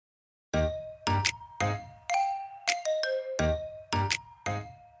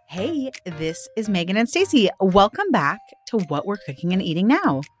Hey, this is Megan and Stacy. Welcome back to What We're Cooking and Eating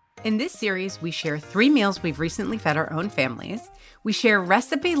Now. In this series, we share 3 meals we've recently fed our own families. We share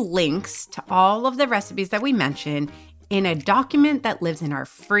recipe links to all of the recipes that we mention in a document that lives in our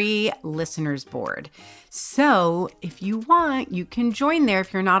free listeners board. So if you want, you can join there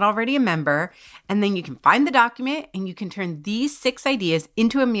if you're not already a member, and then you can find the document and you can turn these 6 ideas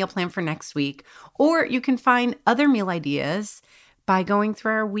into a meal plan for next week, or you can find other meal ideas by going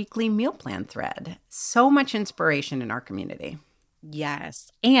through our weekly meal plan thread. So much inspiration in our community.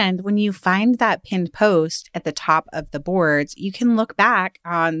 Yes. And when you find that pinned post at the top of the boards, you can look back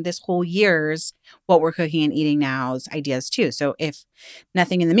on this whole year's What We're Cooking and Eating Now's ideas too. So if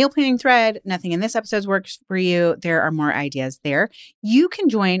nothing in the meal planning thread, nothing in this episode works for you, there are more ideas there. You can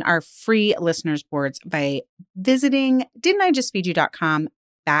join our free listeners boards by visiting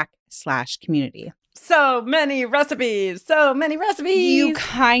didn'tijustfeedyou.com/community. So many recipes. You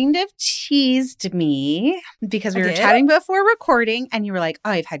kind of teased me because we were chatting before recording and you were like,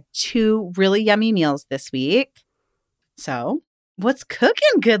 oh, I've had 2 really yummy meals this week. So what's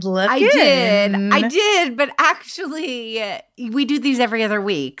cooking? Good looking. I did. But actually, we do these every other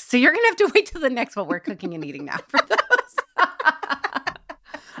week. So you're going to have to wait till the next What We're Cooking and Eating Now for those.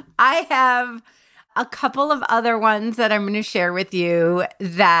 I have a couple of other ones that I'm going to share with you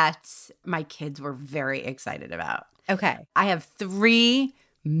that my kids were very excited about. Okay. I have 3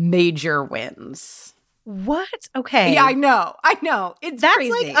 major wins. What? Okay. Yeah, I know. That's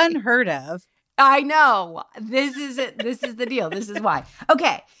crazy. Like unheard of. I know. This is it. This is the deal. This is why.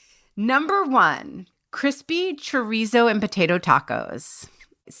 Okay. Number 1, crispy chorizo and potato tacos.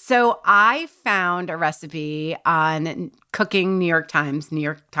 So I found a recipe on Cooking New York Times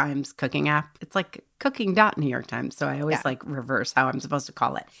cooking app. It's like cooking.New York Times. So I always reverse how I'm supposed to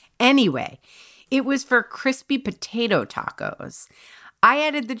call it. Anyway, it was for crispy potato tacos. I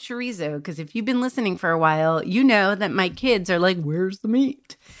added the chorizo because if you've been listening for a while, you know that my kids are like, where's the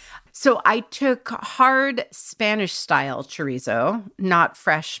meat? So I took hard Spanish style chorizo, not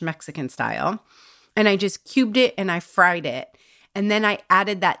fresh Mexican style, and I just cubed it and I fried it. And then I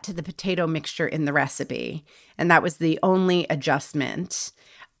added that to the potato mixture in the recipe. And that was the only adjustment.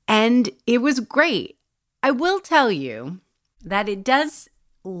 And it was great. I will tell you that it does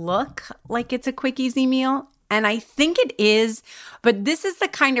look like it's a quick, easy meal. And I think it is. But this is the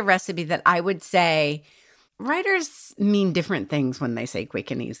kind of recipe that I would say writers mean different things when they say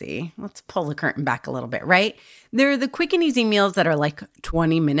quick and easy. Let's pull the curtain back a little bit, right? There are the quick and easy meals that are like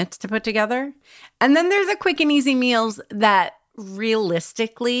 20 minutes to put together. And then there's the quick and easy meals that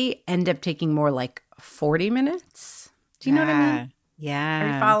realistically end up taking more like 40 minutes. Do you know what I mean? Yeah. Are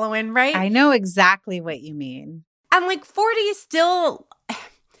you following, right? I know exactly what you mean. And like 40 is still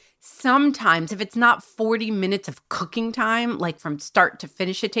sometimes, if it's not 40 minutes of cooking time, like from start to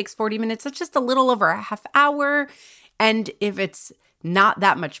finish, it takes 40 minutes. That's just a little over a half hour. And if it's not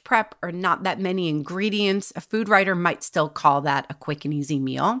that much prep or not that many ingredients, a food writer might still call that a quick and easy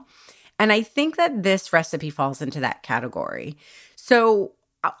meal. And I think that this recipe falls into that category. So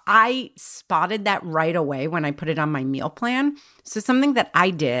I spotted that right away when I put it on my meal plan. So something that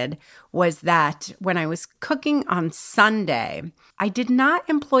I did was that when I was cooking on Sunday, I did not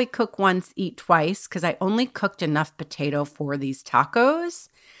employ cook once, eat twice, because I only cooked enough potato for these tacos.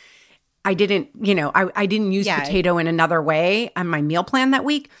 I didn't, I didn't use potato in another way on my meal plan that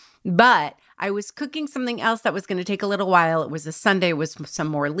week, but I was cooking something else that was going to take a little while. It was a Sunday with some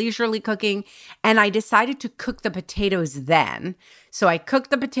more leisurely cooking, and I decided to cook the potatoes then. So I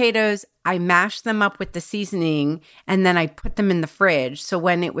cooked the potatoes, I mashed them up with the seasoning, and then I put them in the fridge. So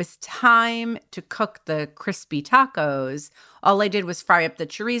when it was time to cook the crispy tacos, all I did was fry up the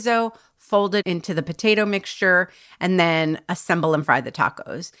chorizo, fold it into the potato mixture, and then assemble and fry the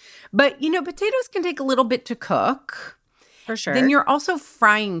tacos. But, potatoes can take a little bit to cook. For sure. Then you're also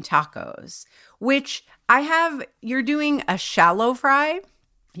frying tacos, which you're doing a shallow fry.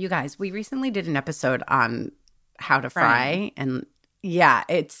 You guys, we recently did an episode on how to fry. And yeah,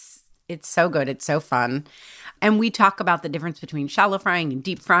 it's so good. It's so fun. And we talk about the difference between shallow frying and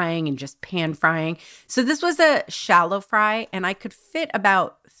deep frying and just pan frying. So this was a shallow fry, and I could fit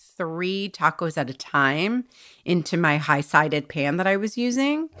about 3 tacos at a time into my high-sided pan that I was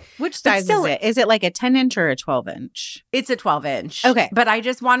using. Which size is it? Is it like a 10-inch or a 12-inch? It's a 12-inch. Okay. But I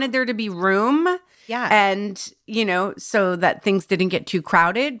just wanted there to be room. Yeah. And, so that things didn't get too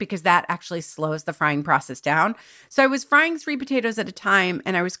crowded, because that actually slows the frying process down. So I was frying 3 potatoes at a time,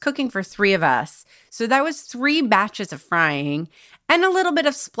 and I was cooking for 3 of us. So that was 3 batches of frying and a little bit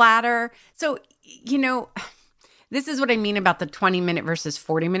of splatter. So, this is what I mean about the 20-minute versus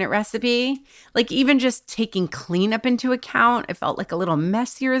 40-minute recipe. Like even just taking cleanup into account, it felt like a little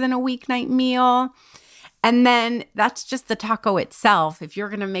messier than a weeknight meal. And then that's just the taco itself. If you're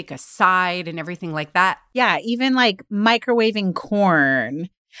going to make a side and everything like that. Yeah, even like microwaving corn.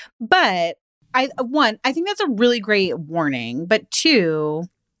 But I think that's a really great warning. But two,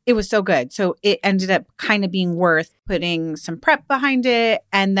 it was so good. So it ended up kind of being worth putting some prep behind it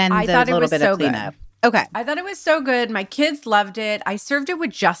and then the little bit of cleanup. Okay. I thought it was so good. My kids loved it. I served it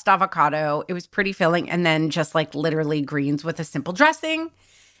with just avocado. It was pretty filling. And then just like literally greens with a simple dressing.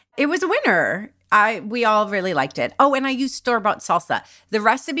 It was a winner. We all really liked it. Oh, and I used store-bought salsa. The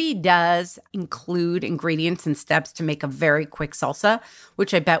recipe does include ingredients and steps to make a very quick salsa,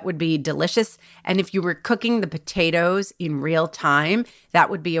 which I bet would be delicious. And if you were cooking the potatoes in real time, that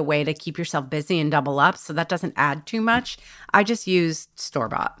would be a way to keep yourself busy and double up. So that doesn't add too much. I just used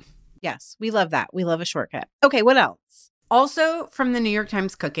store-bought. Yes, we love that. We love a shortcut. Okay, what else? Also from the New York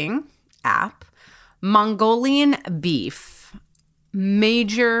Times Cooking app, Mongolian beef.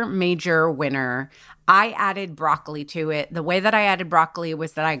 Major winner. I added broccoli to it. The way that I added broccoli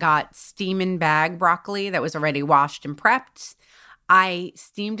was that I got steam in bag broccoli that was already washed and prepped. I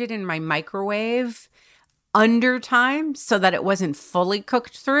steamed it in my microwave under time so that it wasn't fully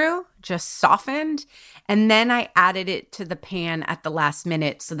cooked through, just softened. And then I added it to the pan at the last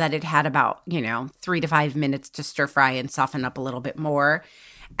minute so that it had about, 3 to 5 minutes to stir fry and soften up a little bit more.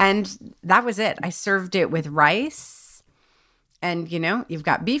 And that was it. I served it with rice. And, you've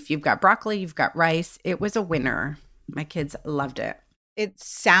got beef, you've got broccoli, you've got rice. It was a winner. My kids loved it. It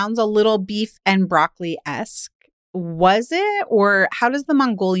sounds a little beef and broccoli-esque. Was it? Or how does the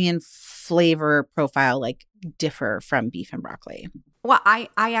Mongolian flavor profile differ from beef and broccoli? Well, I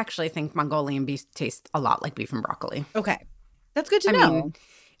actually think Mongolian beef tastes a lot like beef and broccoli. Okay. That's good to know.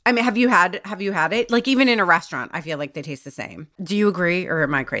 I mean, have you had it? Like even in a restaurant, I feel like they taste the same. Do you agree or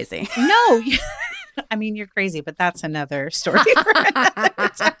am I crazy? No. I mean, you're crazy, but that's another story for another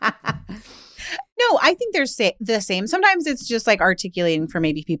time. No, I think they're the same. Sometimes it's just articulating for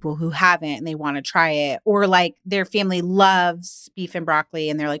maybe people who haven't and they want to try it, or their family loves beef and broccoli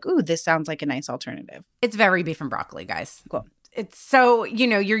and they're like, ooh, this sounds like a nice alternative. It's very beef and broccoli, guys. Cool. It's so,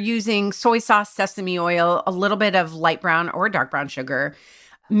 you're using soy sauce, sesame oil, a little bit of light brown or dark brown sugar,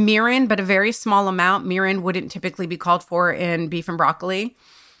 mirin, but a very small amount. Mirin wouldn't typically be called for in beef and broccoli.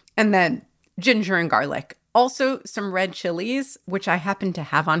 And then ginger and garlic. Also some red chilies, which I happen to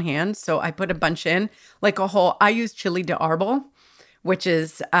have on hand. So I put a bunch in, I use chili de árbol, which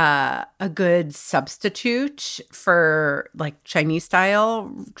is a good substitute for Chinese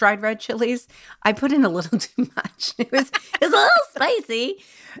style dried red chilies. I put in a little too much. It was a little spicy.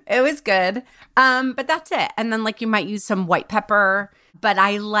 It was good. But that's it. And then you might use some white pepper. But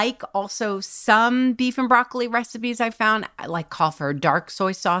I like also some beef and broccoli recipes I found call for dark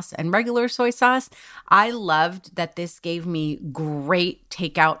soy sauce and regular soy sauce. I loved that this gave me great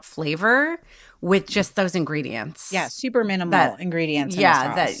takeout flavor with just those ingredients. Yeah, super minimal ingredients.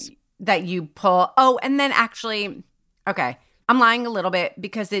 That you pull. Oh, and then actually, okay, I'm lying a little bit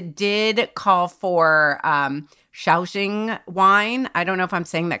because it did call for Shaoxing wine. I don't know if I'm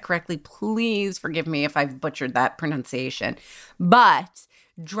saying that correctly. Please forgive me if I've butchered that pronunciation. But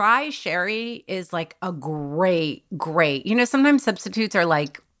dry sherry is a great, sometimes substitutes are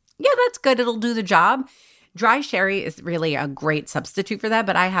yeah, that's good. It'll do the job. Dry sherry is really a great substitute for that,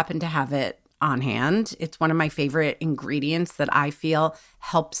 but I happen to have it on hand. It's one of my favorite ingredients that I feel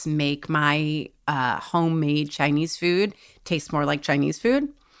helps make my homemade Chinese food taste more like Chinese food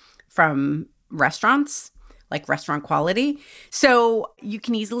from restaurants, restaurant quality. So you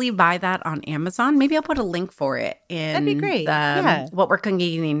can easily buy that on Amazon. Maybe I'll put a link for it in That'd be great. the What We're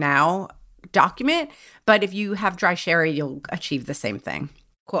Cooking Now document. But if you have dry sherry, you'll achieve the same thing.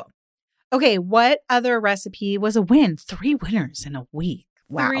 Cool. Okay, what other recipe was a win? 3 winners in a week.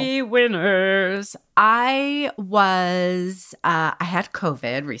 Wow. 3 winners. I had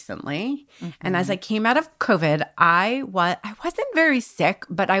COVID recently. Mm-hmm. And as I came out of COVID, I wasn't very sick,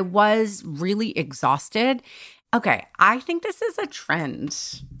 but I was really exhausted. Okay, I think this is a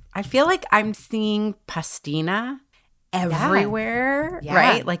trend. I feel like I'm seeing pastina everywhere,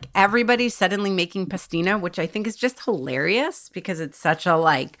 right? Everybody's suddenly making pastina, which I think is just hilarious because it's such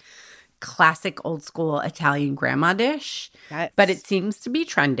a classic old school Italian grandma dish, but it seems to be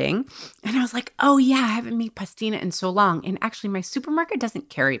trending. And I was like, oh yeah, I haven't made pastina in so long. And actually my supermarket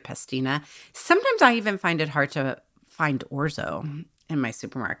doesn't carry pastina. Sometimes I even find it hard to find orzo in my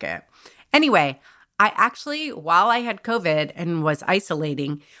supermarket. Anyway, I actually, while I had COVID and was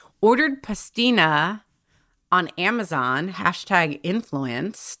isolating, ordered pastina on Amazon,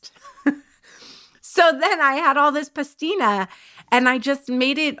 #influenced. So then I had all this pastina and I just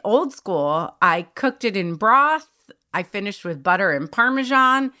made it old school. I cooked it in broth. I finished with butter and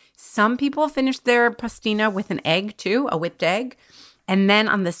Parmesan. Some people finish their pastina with an egg too, a whipped egg. And then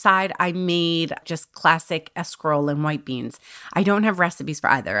on the side, I made just classic escarole and white beans. I don't have recipes for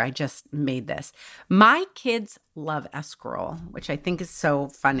either. I just made this. My kids love escarole, which I think is so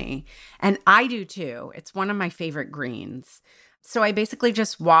funny. And I do too. It's one of my favorite greens. So I basically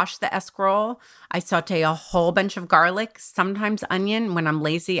just wash the escarole. I saute a whole bunch of garlic, sometimes onion. When I'm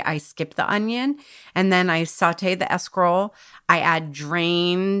lazy, I skip the onion. And then I saute the escarole. I add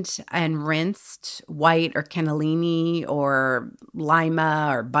drained and rinsed white or cannellini or lima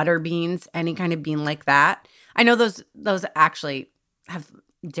or butter beans, any kind of bean like that. I know those actually have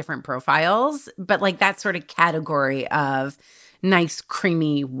different profiles, but like that sort of category of nice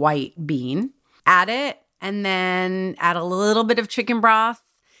creamy white bean. Add it. And then add a little bit of chicken broth.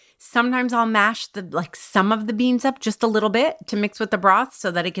 Sometimes I'll mash some of the beans up just a little bit to mix with the broth so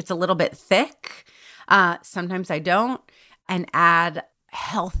that it gets a little bit thick. Sometimes I don't. And add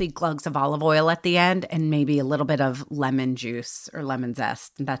healthy glugs of olive oil at the end and maybe a little bit of lemon juice or lemon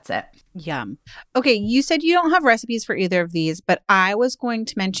zest. And that's it. Yum. Okay, you said you don't have recipes for either of these, but I was going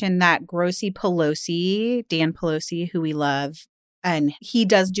to mention that Grossi Pelosi, Dan Pelosi, who we love, and he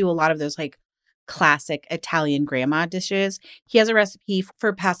does do a lot of those like classic Italian grandma dishes. He has a recipe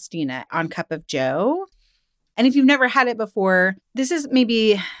for pastina on Cup of Joe. And if you've never had it before, this is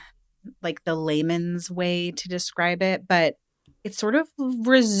maybe like the layman's way to describe it, but it's sort of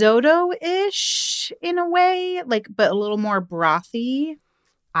risotto-ish in a way, but a little more brothy.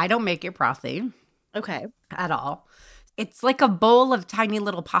 I don't make it brothy. Okay. At all. It's like a bowl of tiny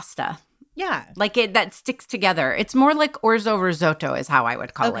little pasta. Yeah. Like that sticks together. It's more like orzo risotto is how I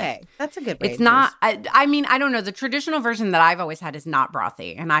would call it. Okay. That's a good way. It's not, I mean, I don't know. The traditional version that I've always had is not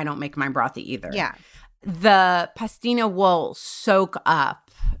brothy, and I don't make mine brothy either. Yeah. The pastina will soak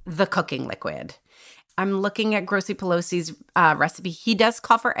up the cooking liquid. I'm looking at Grossi Pelosi's recipe. He does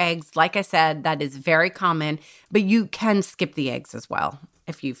call for eggs. Like I said, that is very common, but you can skip the eggs as well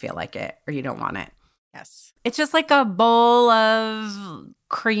if you feel like it or you don't want it. Yes. It's just like a bowl of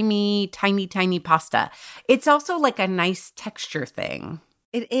creamy, tiny, tiny pasta. It's also like a nice texture thing.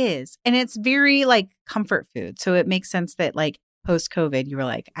 It is. And it's very like comfort food. So it makes sense that like post-COVID, you were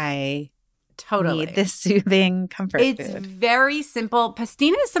like, I totally need this soothing comfort food. It's very simple.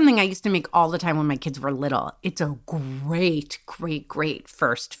 Pastina is something I used to make all the time when my kids were little. It's a great, great, great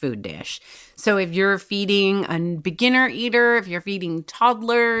first food dish. So if you're feeding a beginner eater, if you're feeding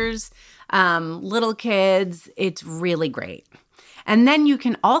toddlers, little kids, it's really great. And then you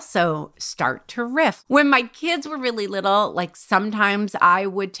can also start to riff. When my kids were really little, like sometimes I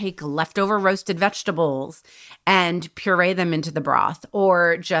would take leftover roasted vegetables and puree them into the broth,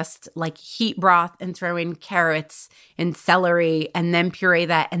 or just like heat broth and throw in carrots and celery and then puree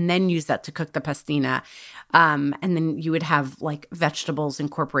that and then use that to cook the pastina. And then you would have like vegetables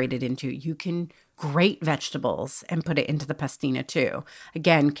incorporated into it. You can grate vegetables and put it into the pastina too.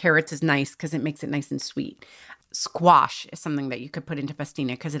 Again, carrots is nice because it makes it nice and sweet. Squash is something that you could put into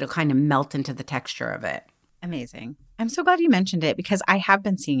pastina because it'll kind of melt into the texture of it. Amazing. I'm so glad you mentioned it because I have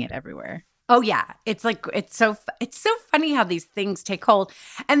been seeing it everywhere. Oh yeah, it's so funny how these things take hold,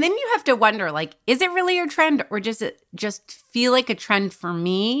 and then you have to wonder like, is it really a trend or does it just feel like a trend for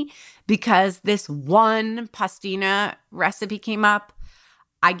me because this one pastina recipe came up?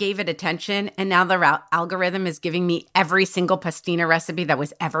 I gave it attention, and now the algorithm is giving me every single pastina recipe that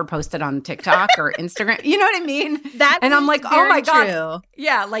was ever posted on TikTok or Instagram. You know what I mean? And I'm like, oh my God.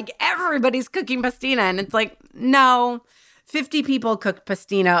 Yeah, like everybody's cooking pastina. And it's like, no, 50 people cooked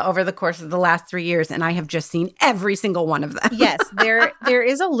pastina over the course of the last 3 years, and I have just seen every single one of them. Yes, there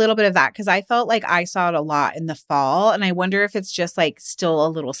is a little bit of that because I felt like I saw it a lot in the fall, and I wonder if it's just like still a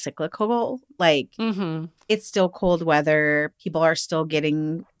little cyclical. Like it's still cold weather. People are still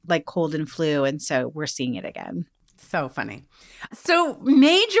getting like cold and flu, and so we're seeing it again. So funny. So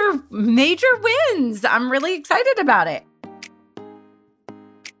major wins. I'm really excited about it.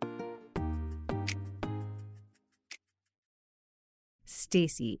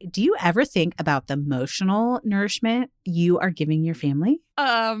 Stacey, do you ever think about the emotional nourishment you are giving your family?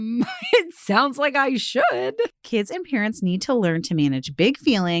 It sounds like I should. Kids and parents need to learn to manage big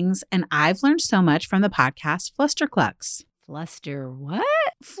feelings, and I've learned so much from the podcast Flusterclux. Fluster what?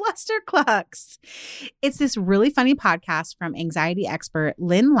 Flusterclux. It's this really funny podcast from anxiety expert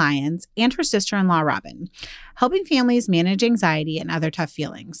Lynn Lyons and her sister-in-law Robin, helping families manage anxiety and other tough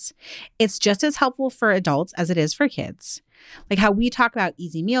feelings. It's just as helpful for adults as it is for kids. Like how we talk about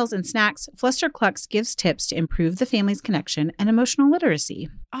easy meals and snacks, Flusterclux gives tips to improve the family's connection and emotional literacy.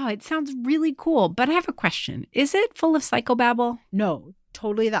 Oh, it sounds really cool, but I have a question. Is it full of psychobabble? No,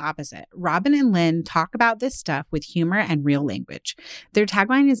 totally the opposite. Robin and Lynn talk about this stuff with humor and real language. Their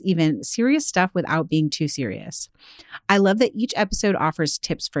tagline is even serious stuff without being too serious. I love that each episode offers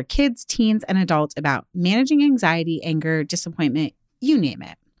tips for kids, teens, and adults about managing anxiety, anger, disappointment, you name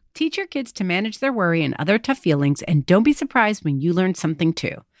it. Teach your kids to manage their worry and other tough feelings, and don't be surprised when you learn something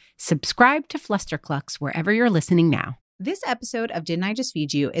too. Subscribe to Flusterclux wherever you're listening now. This episode of Didn't I Just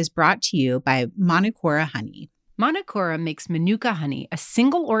Feed You is brought to you by Manukora Honey. Manukora makes Manuka honey, a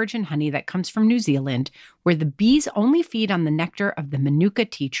single origin honey that comes from New Zealand, where the bees only feed on the nectar of the Manuka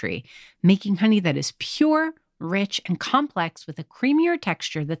tea tree, making honey that is pure, rich, and complex with a creamier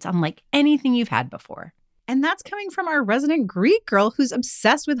texture that's unlike anything you've had before. And that's coming from our resident Greek girl who's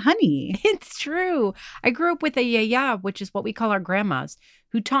obsessed with honey. It's true. I grew up with a yaya, which is what we call our grandmas,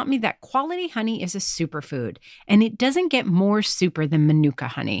 who taught me that quality honey is a superfood, and it doesn't get more super than Manuka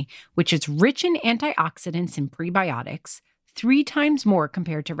honey, which is rich in antioxidants and prebiotics, 3 times more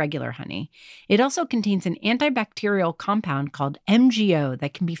compared to regular honey. It also contains an antibacterial compound called MGO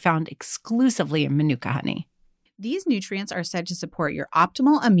that can be found exclusively in Manuka honey. These nutrients are said to support your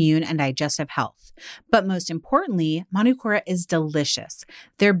optimal immune and digestive health. But most importantly, Manukora is delicious.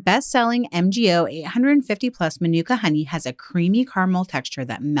 Their best-selling MGO 850 Plus Manuka honey has a creamy caramel texture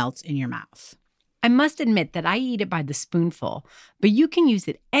that melts in your mouth. I must admit that I eat it by the spoonful, but you can use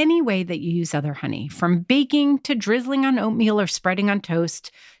it any way that you use other honey, from baking to drizzling on oatmeal or spreading on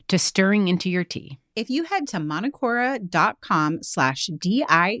toast to stirring into your tea. If you head to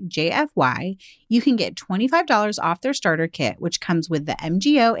manukora.com/DIJFY, you can get $25 off their starter kit, which comes with the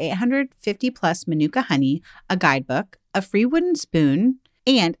MGO 850 Plus Manuka honey, a guidebook, a free wooden spoon,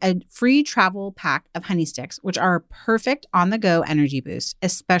 and a free travel pack of honey sticks, which are a perfect on-the-go energy boost,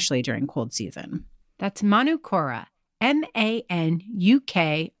 especially during cold season. That's Manukora,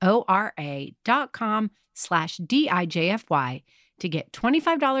 manukora.com/DIJFY to get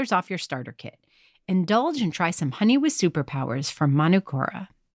 $25 off your starter kit. Indulge and try some honey with superpowers from Manukora.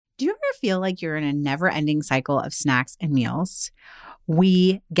 Do you ever feel like you're in a never-ending cycle of snacks and meals?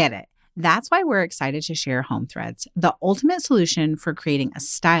 We get it. That's why we're excited to share Home Threads, the ultimate solution for creating a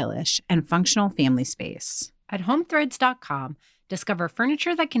stylish and functional family space. At homethreads.com, discover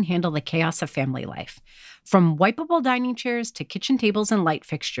furniture that can handle the chaos of family life. From wipeable dining chairs to kitchen tables and light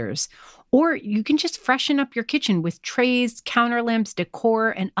fixtures. Or you can just freshen up your kitchen with trays, counter lamps, decor,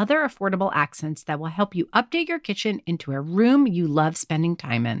 and other affordable accents that will help you update your kitchen into a room you love spending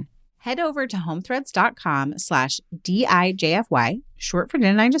time in. Head over to homethreads.com/DIJFY, short for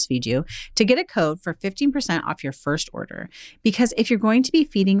Didn't I Just Feed You, to get a code for 15% off your first order. Because if you're going to be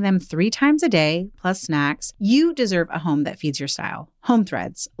feeding them 3 times a day, plus snacks, you deserve a home that feeds your style. Home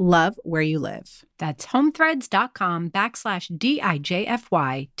Threads, love where you live. That's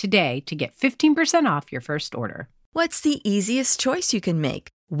homethreads.com/DIJFY today to get 15% off your first order. What's the easiest choice you can make?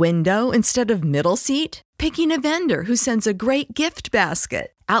 Window instead of middle seat? Picking a vendor who sends a great gift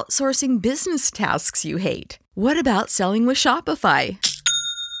basket? Outsourcing business tasks you hate? What about selling with Shopify?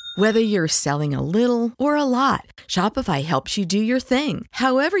 Whether you're selling a little or a lot, Shopify helps you do your thing,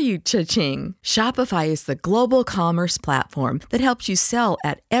 however you cha-ching. Shopify is the global commerce platform that helps you sell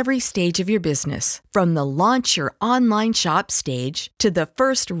at every stage of your business. From the launch your online shop stage to the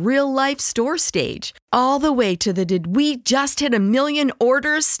first real-life store stage, all the way to the did we just hit 1 million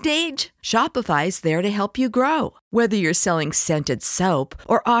orders stage. Shopify's there to help you grow. Whether you're selling scented soap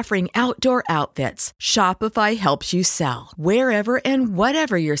or offering outdoor outfits, Shopify helps you sell. Wherever and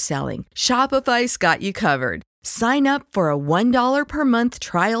whatever you're selling, Shopify's got you covered. Sign up for a $1 per month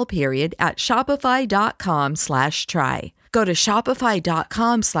trial period at shopify.com/try. Go to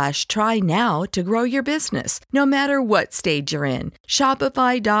shopify.com/try now to grow your business, no matter what stage you're in.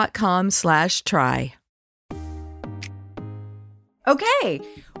 Shopify.com/try. Okay,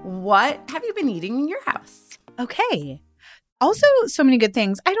 what have you been eating in your house? Okay. Also, so many good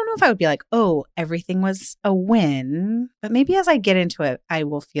things. I don't know if I would be like, oh, everything was a win, but maybe as I get into it, I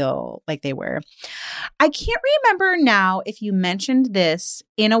will feel like they were. I can't remember now if you mentioned this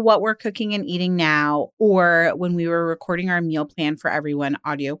in a What We're Cooking and Eating Now or when we were recording our Meal Plan for Everyone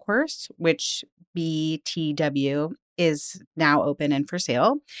audio course, which BTW is now open and for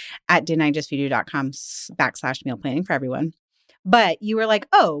sale at didn'tijustfeedyou.com/meal planning for everyone. But you were like,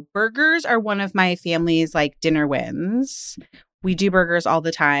 oh, burgers are one of my family's like dinner wins. We do burgers all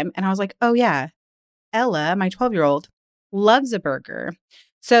the time. And I was like, oh yeah, Ella, my 12-year-old, loves a burger.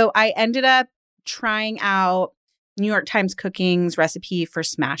 So I ended up trying out New York Times Cooking's recipe for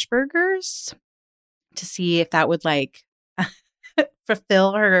smash burgers to see if that would like,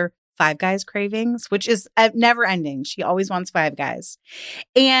 fulfill her Five Guys cravings, which is never ending. She always wants Five Guys.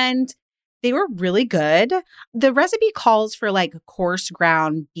 And they were really good. The recipe calls for like coarse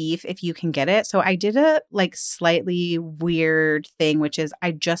ground beef if you can get it. So I did a like slightly weird thing, which is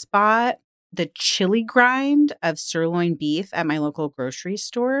I just bought the chili grind of sirloin beef at my local grocery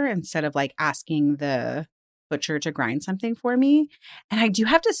store instead of like asking the butcher to grind something for me. And I do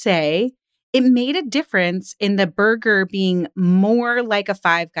have to say, it made a difference in the burger being more like a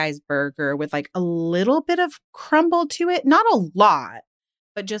Five Guys burger with like a little bit of crumble to it. Not a lot,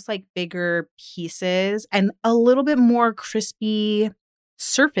 but just like bigger pieces and a little bit more crispy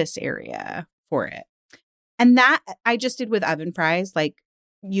surface area for it. And that I just did with oven fries, like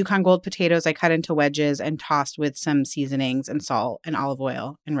Yukon Gold potatoes I cut into wedges and tossed with some seasonings and salt and olive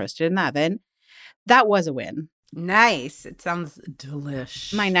oil and roasted in the oven. That was a win. Nice. It sounds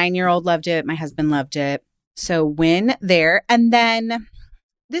delish. My 9-year-old loved it. My husband loved it. So win there. And then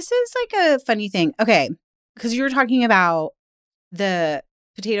this is like a funny thing. Okay. Because you were talking about the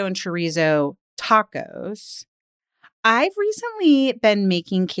potato and chorizo tacos. I've recently been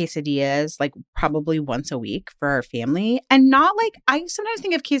making quesadillas like probably once a week for our family. And not like, I sometimes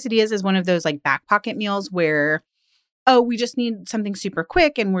think of quesadillas as one of those like back pocket meals where, oh, we just need something super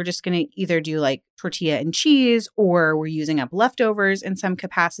quick and we're just going to either do like tortilla and cheese or we're using up leftovers in some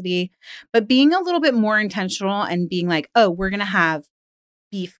capacity. But being a little bit more intentional and being like, oh, we're going to have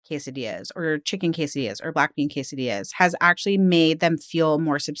beef quesadillas or chicken quesadillas or black bean quesadillas has actually made them feel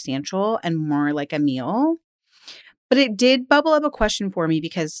more substantial and more like a meal. But it did bubble up a question for me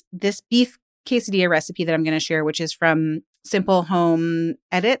because this beef quesadilla recipe that I'm going to share, which is from Simple Home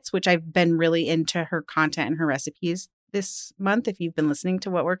Edits, which I've been really into her content and her recipes this month, if you've been listening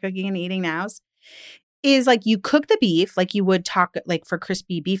to What We're Cooking and Eating Nows, is like you cook the beef like you would like for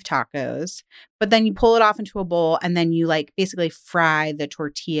crispy beef tacos, but then you pull it off into a bowl and then you like basically fry the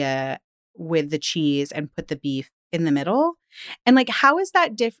tortilla with the cheese and put the beef in the middle. And like, how is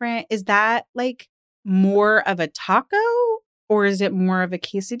that different? Is that like more of a taco or is it more of a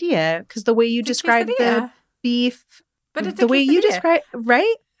quesadilla? Because the way you describe the beef, but it's the way you describe,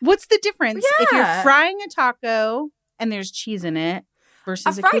 right? What's the difference if you're frying a taco and there's cheese in it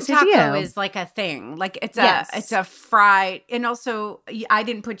versus a fried quesadilla? Taco is like a thing. Like it's a fried, and also I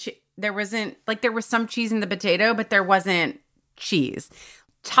didn't put there wasn't like there was some cheese in the potato, but there wasn't cheese.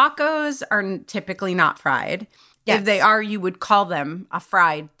 Tacos are typically not fried. Yes. If they are, you would call them a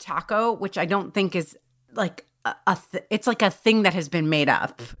fried taco, which I don't think is like it's like a thing that has been made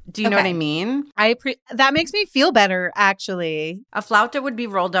up. Do you know what I mean? That makes me feel better, actually. A flauta would be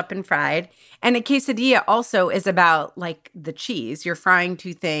rolled up and fried. And a quesadilla also is about like the cheese. You're frying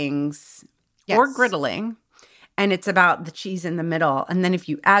two things or griddling. And it's about the cheese in the middle. And then if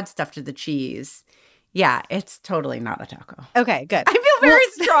you add stuff to the cheese, yeah, it's totally not a taco. Okay, good. I feel very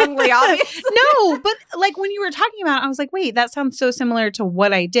strongly, obviously. No, but like when you were talking about it, I was like, wait, that sounds so similar to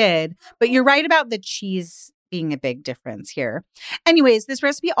what I did. But you're right about the cheese being a big difference here. Anyways, this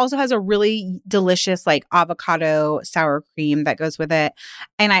recipe also has a really delicious like avocado sour cream that goes with it.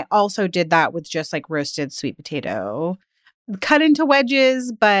 And I also did that with just like roasted sweet potato. Cut into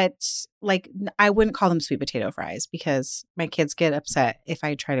wedges, but like I wouldn't call them sweet potato fries because my kids get upset if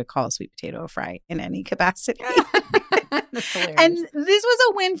I try to call a sweet potato a fry in any capacity. And this was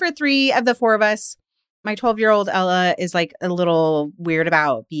a win for 3 of the 4 of us. My 12-year-old Ella is like a little weird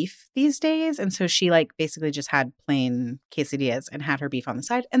about beef these days. And so she like basically just had plain quesadillas and had her beef on the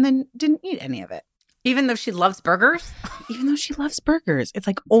side and then didn't eat any of it. Even though she loves burgers? Even though she loves burgers. It's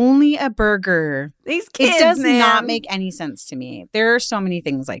like only a burger. These kids, it does not make any sense to me. There are so many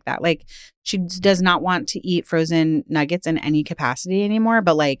things like that. Like she does not want to eat frozen nuggets in any capacity anymore.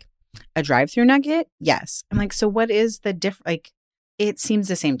 But like a drive-through nugget, yes. I'm like, so what is the difference? Like it seems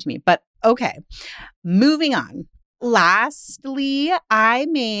the same to me. But okay, moving on. Lastly, I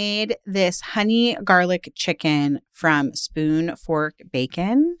made this honey garlic chicken from Spoon Fork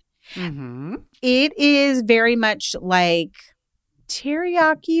Bacon. Mm-hmm. It is very much like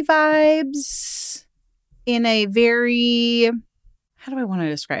teriyaki vibes in a very, how do I want to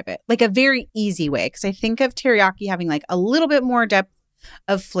describe it? Like a very easy way. Because I think of teriyaki having like a little bit more depth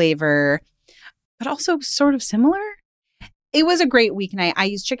of flavor, but also sort of similar. It was a great weeknight. I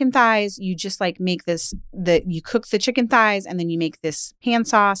used chicken thighs. You just like make this, you cook the chicken thighs and then you make this pan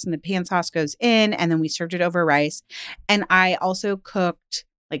sauce and the pan sauce goes in and then we served it over rice. And I also cooked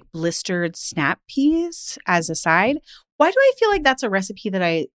like blistered snap peas as a side. Why do I feel like that's a recipe that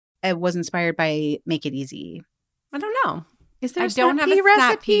I was inspired by Make It Easy? I don't know. Is there I don't have a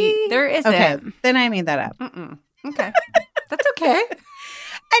snap pea. There isn't. Okay, then I made that up. Okay. That's okay.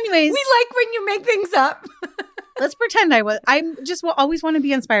 Anyways. We like when you make things up. Let's pretend I was. I'm just will always want to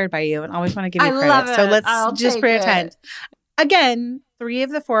be inspired by you and always want to give you I credit. love it. So let's I'll just take pretend. it. Again, 3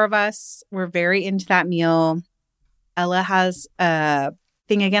 of the 4 of us were very into that meal. Ella has a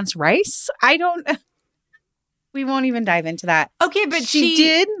thing against rice. We won't even dive into that. Okay, but She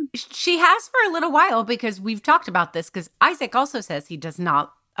did. She has for a little while because we've talked about this because Isaac also says he does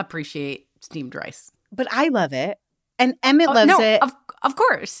not appreciate steamed rice. But I love it. And Emmett loves no, it. Of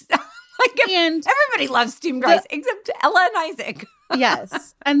course. And everybody loves steamed rice except Ella and Isaac.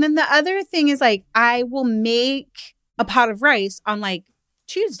 yes. And then the other thing is like, I will make a pot of rice on like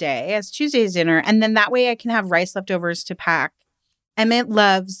Tuesday as Tuesday's dinner. And then that way I can have rice leftovers to pack. Emmett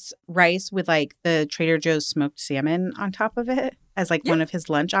loves rice with like the Trader Joe's smoked salmon on top of it as like one of his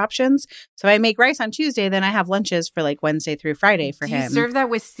lunch options. So I make rice on Tuesday. Then I have lunches for like Wednesday through Friday for him. Do you serve that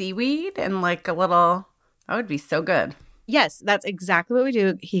with seaweed and like a little, that would be so good. Yes, that's exactly what we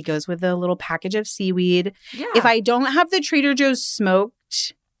do. He goes with a little package of seaweed. Yeah. If I don't have the Trader Joe's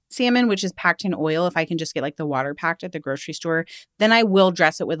smoked salmon, which is packed in oil, if I can just get like the water packed at the grocery store, then I will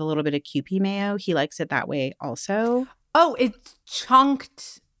dress it with a little bit of Kewpie mayo. He likes it that way also. Oh, it's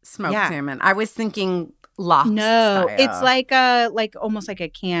chunked smoked salmon. I was thinking lox No, style. it's like almost like a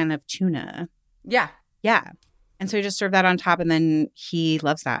can of tuna. Yeah. Yeah. And so we just serve that on top and then he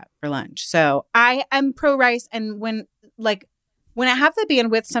loves that for lunch. So I am pro rice. And when I have the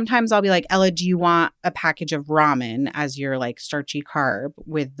bandwidth, sometimes I'll be like, Ella, do you want a package of ramen as your like starchy carb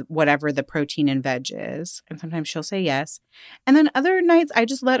with whatever the protein and veg is? And sometimes she'll say yes. And then other nights I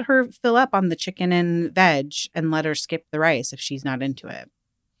just let her fill up on the chicken and veg and let her skip the rice if she's not into it.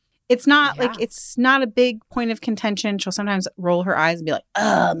 It's not it's not a big point of contention. She'll sometimes roll her eyes and be like,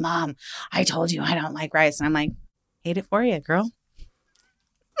 oh, Mom, I told you I don't like rice. And I'm like, hate it for you, girl.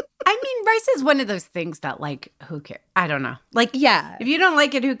 I mean, rice is one of those things that, like, who cares? I don't know. Like, yeah, if you don't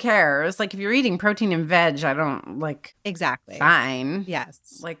like it, who cares? Like, if you're eating protein and veg, I don't like. Exactly. Fine.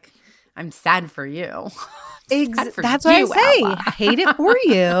 Yes. Like, I'm sad for you. That's what I say. Ella. Hate it for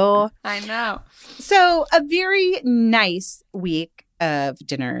you. I know. So, a very nice week of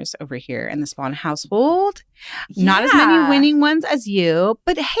dinners over here in the Spawn household. Not as many winning ones as you,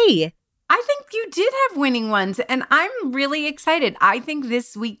 but hey. I think you did have winning ones, and I'm really excited. I think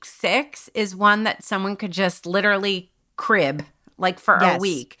this week 6 is one that someone could just literally crib, like for a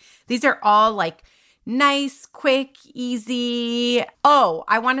week. These are all like nice, quick, easy. Oh,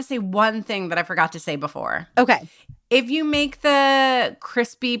 I want to say one thing that I forgot to say before. Okay. If you make the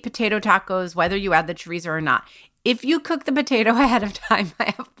crispy potato tacos, whether you add the chorizo or not, if you cook the potato ahead of time,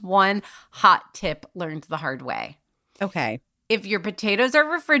 I have one hot tip learned the hard way. Okay. If your potatoes are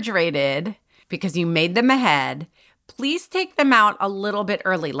refrigerated because you made them ahead, please take them out a little bit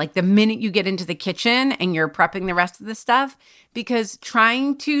early, like the minute you get into the kitchen and you're prepping the rest of the stuff, because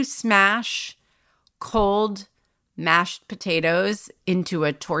trying to smash cold mashed potatoes into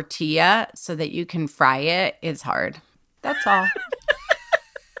a tortilla so that you can fry it is hard. That's all.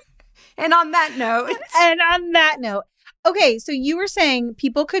 And on that note. Okay, so you were saying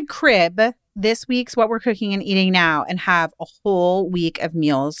people could crib this week's What We're Cooking and Eating Now and have a whole week of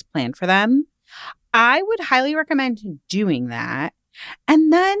meals planned for them. I would highly recommend doing that.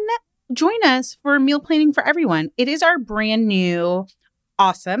 And then join us for Meal Planning for Everyone. It is our brand new,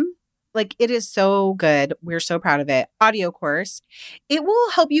 awesome, like it is so good. We're so proud of it. Audio course. It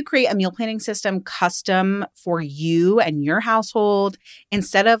will help you create a meal planning system custom for you and your household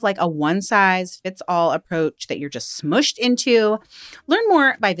instead of like a one-size-fits-all approach that you're just smushed into. Learn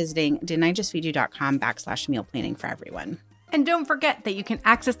more by visiting didn'tijustfeedyou.com/meal planning for everyone. And don't forget that you can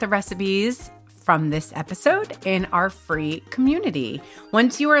access the recipes from this episode in our free community.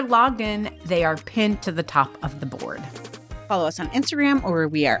 Once you are logged in, they are pinned to the top of the board. Follow us on Instagram, or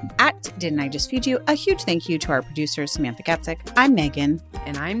we are at Didn't I Just Feed You? A huge thank you to our producer, Samantha Getzik. I'm Megan.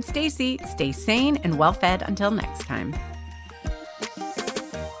 And I'm Stacy. Stay sane and well-fed until next time.